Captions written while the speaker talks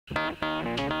Hey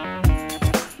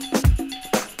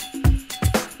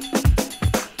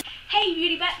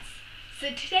beauty bets!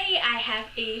 So today I have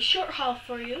a short haul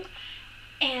for you,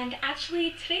 and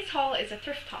actually today's haul is a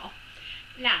thrift haul.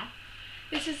 Now,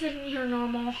 this isn't your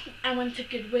normal, I went to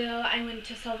Goodwill, I went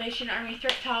to Salvation Army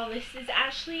thrift haul. This is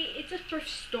actually, it's a thrift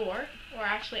store, or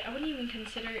actually I wouldn't even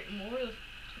consider it more of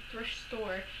a thrift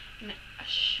store than a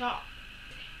shop.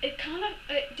 It kind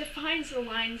of defines the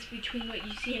lines between what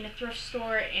you see in a thrift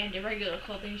store and a regular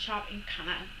clothing shop and kind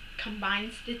of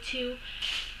combines the two.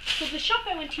 So the shop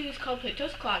I went to is called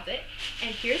Playto's Closet,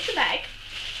 and here's the bag.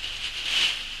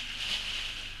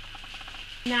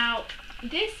 Now,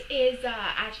 this is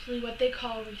actually what they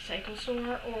call a recycle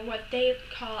store, or what they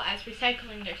call as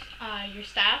recycling your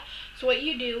style. So what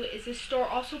you do is this store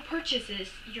also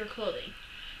purchases your clothing.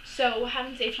 So what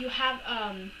happens if you have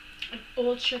an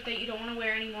old shirt that you don't want to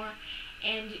wear anymore,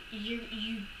 and you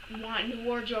want a new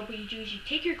wardrobe, what you do is you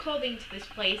take your clothing to this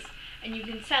place and you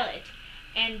can sell it.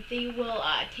 And they will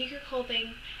take your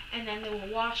clothing and then they will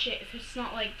wash it if it's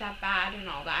not like that bad and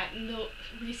all that, and they'll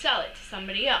resell it to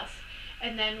somebody else.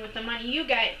 And then with the money you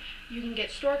get, you can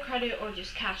get store credit or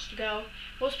just cash to go.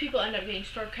 Most people end up getting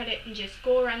store credit and just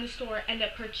go around the store, end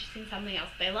up purchasing something else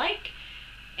they like.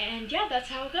 And yeah, that's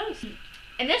how it goes.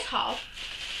 In this haul,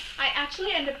 I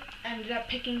actually ended up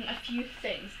picking a few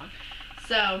things.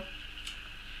 So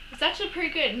it's actually pretty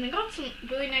good, and I got some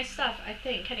really nice stuff, I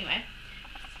think. Anyway,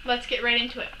 let's get right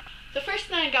into it. The first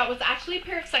thing I got was actually a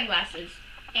pair of sunglasses,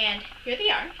 and here they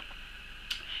are.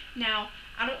 Now,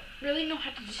 I don't really know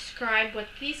how to describe what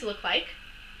these look like.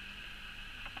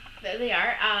 There they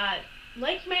are.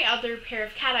 Like my other pair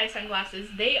of cat eye sunglasses,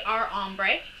 they are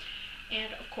ombre,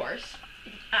 and of course,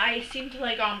 I seem to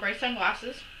like ombre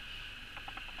sunglasses.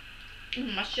 It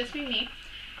must just be me.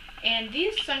 And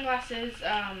these sunglasses,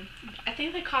 I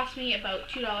think they cost me about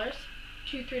 $2,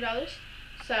 $3.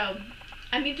 So,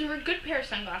 I mean, they were a good pair of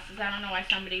sunglasses. I don't know why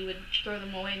somebody would throw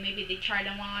them away. Maybe they tried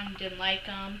them on, didn't like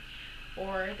them,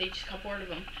 or they just got bored of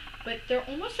them. But they're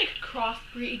almost like a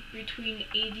crossbreed between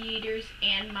aviators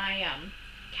and my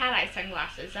cat eye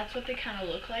sunglasses. That's what they kind of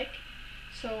look like.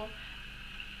 So,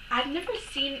 I've never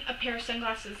seen a pair of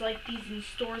sunglasses like these in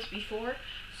stores before.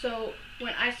 So,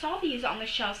 when I saw these on the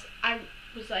shelves, I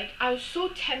was so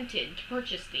tempted to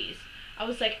purchase these. I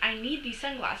was like, I need these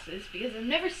sunglasses because I've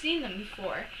never seen them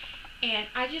before. And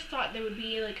I just thought they would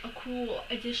be like a cool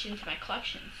addition to my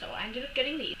collection, so I ended up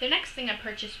getting these. The next thing I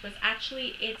purchased was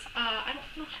actually, I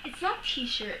don't know, it's not a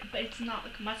t-shirt, but it's not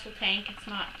like a muscle tank, it's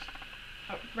not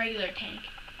a regular tank.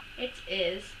 It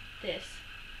is this.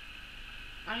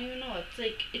 I don't even know,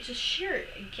 it's a shirt,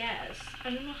 I guess. I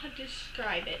don't know how to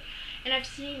describe it. And I've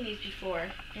seen these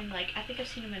before, and I think I've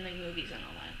seen them in movies and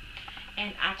all that.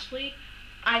 And actually,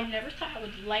 I never thought I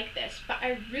would like this, but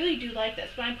I really do like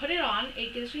this. When I put it on,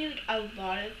 it gives me a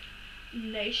lot of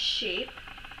nice shape.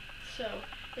 So,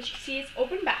 as you can see, it's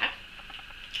open back.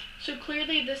 So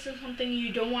clearly this is something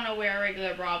you don't want to wear a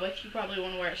regular bra with. You probably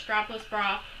want to wear a strapless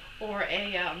bra or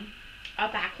a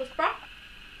backless bra.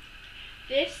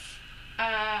 This,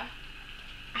 I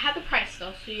have the price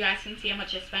still, so you guys can see how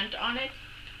much I spent on it.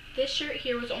 This shirt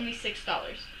here was only $6.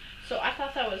 So I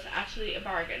thought that was actually a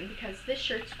bargain because this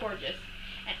shirt's gorgeous.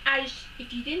 And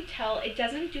if you didn't tell, it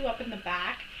doesn't do up in the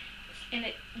back, and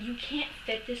you can't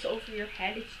fit this over your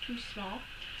head, it's too small.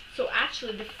 So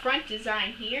actually the front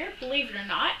design here, believe it or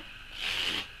not,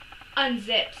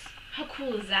 unzips. How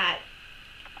cool is that?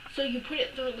 So you put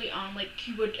it literally on like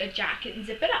you would a jacket and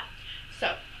zip it up.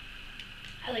 So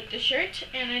I like the shirt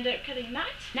and I ended up getting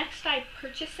that. Next I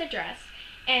purchased a dress,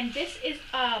 and this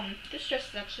dress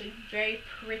is actually very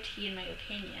pretty in my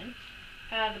opinion.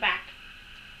 The back,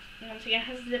 once again,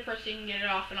 has a zipper so you can get it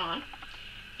off and on.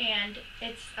 And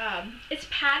it's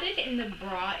padded in the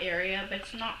bra area, but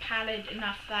it's not padded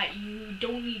enough that you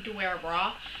don't need to wear a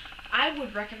bra. I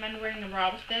would recommend wearing a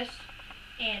bra with this.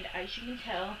 And as you can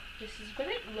tell, this is what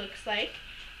it looks like.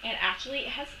 And actually, it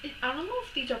has, I don't know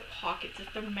if these are pockets,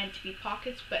 if they're meant to be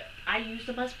pockets, but I use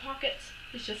them as pockets.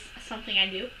 It's just something I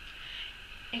do.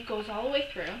 It goes all the way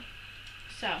through.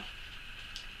 So,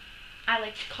 I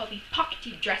like to call these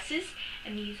pocketed dresses,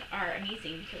 and these are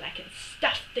amazing because I can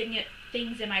stuff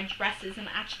things in my dresses and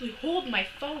actually hold my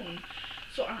phone,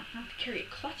 so I don't have to carry a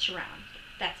clutch around.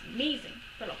 That's amazing,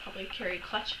 but I'll probably carry a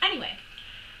clutch anyway.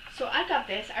 So I got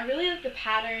this. I really like the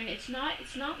pattern. It's not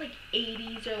like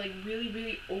 80s or like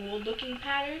really old looking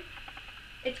pattern.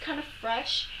 It's kind of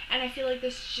fresh, and I feel like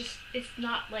this is just, it's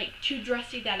not like too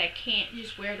dressy that I can't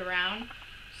just wear it around.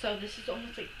 So this is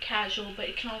almost like casual, but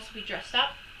it can also be dressed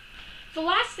up. The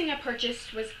last thing I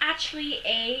purchased was actually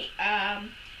a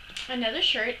another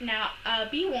shirt. Now,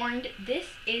 be warned, this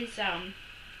is, I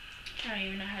don't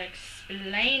even know how to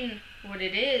explain what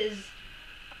it is.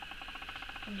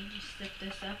 Let me just zip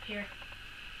this up here.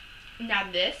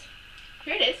 Now this,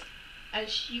 here it is.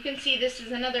 As you can see, this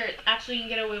is another, actually you can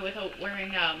get away without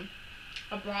wearing a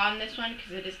bra on this one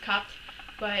because it is cupped.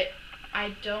 But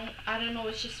I don't know,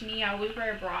 it's just me. I always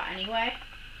wear a bra anyway.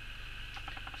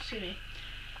 Excuse me.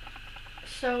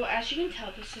 So as you can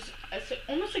tell, this is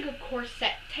almost like a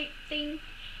corset type thing,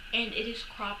 and it is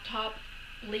crop top.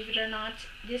 Believe it or not,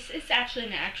 this is actually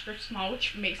an extra small,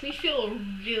 which makes me feel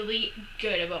really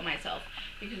good about myself,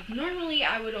 because normally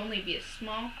I would only be a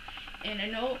small, and I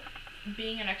know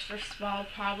being an extra small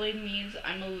probably means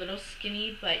I'm a little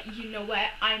skinny, but you know what?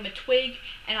 I'm a twig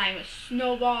and I'm a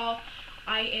snowball.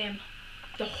 I am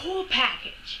the whole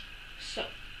package. So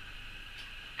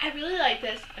I really like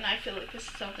this, and I feel like this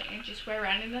is something I just wear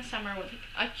around in the summer with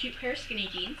a cute pair of skinny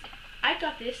jeans. I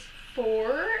got this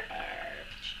for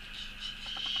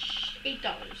 $8.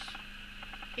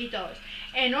 $8.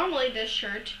 And normally this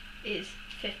shirt is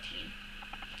 $15.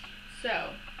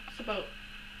 So it's about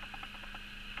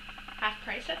half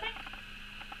price, I think.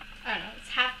 I don't know, it's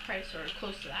half price or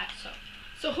close to that.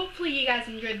 So hopefully you guys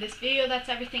enjoyed this video. That's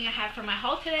everything I have for my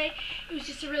haul today. It was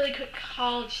just a really quick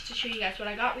haul just to show you guys what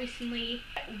I got recently.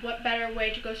 What better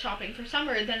way to go shopping for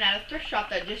summer than at a thrift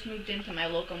shop that just moved into my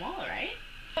local mall, right?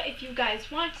 If you guys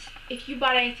want, if you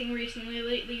bought anything recently,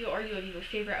 lately, or you have your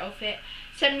favorite outfit,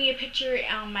 send me a picture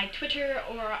on my Twitter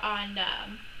or on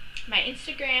my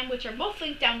Instagram, which are both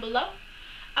linked down below.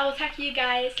 I will talk to you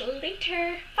guys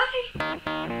later. Bye!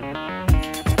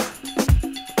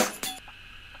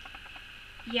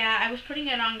 Yeah, I was putting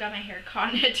it on, got my hair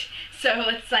caught in it. So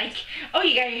it's like, oh,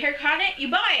 you got your hair caught in it? You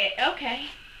buy it. Okay.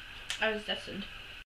 I was destined.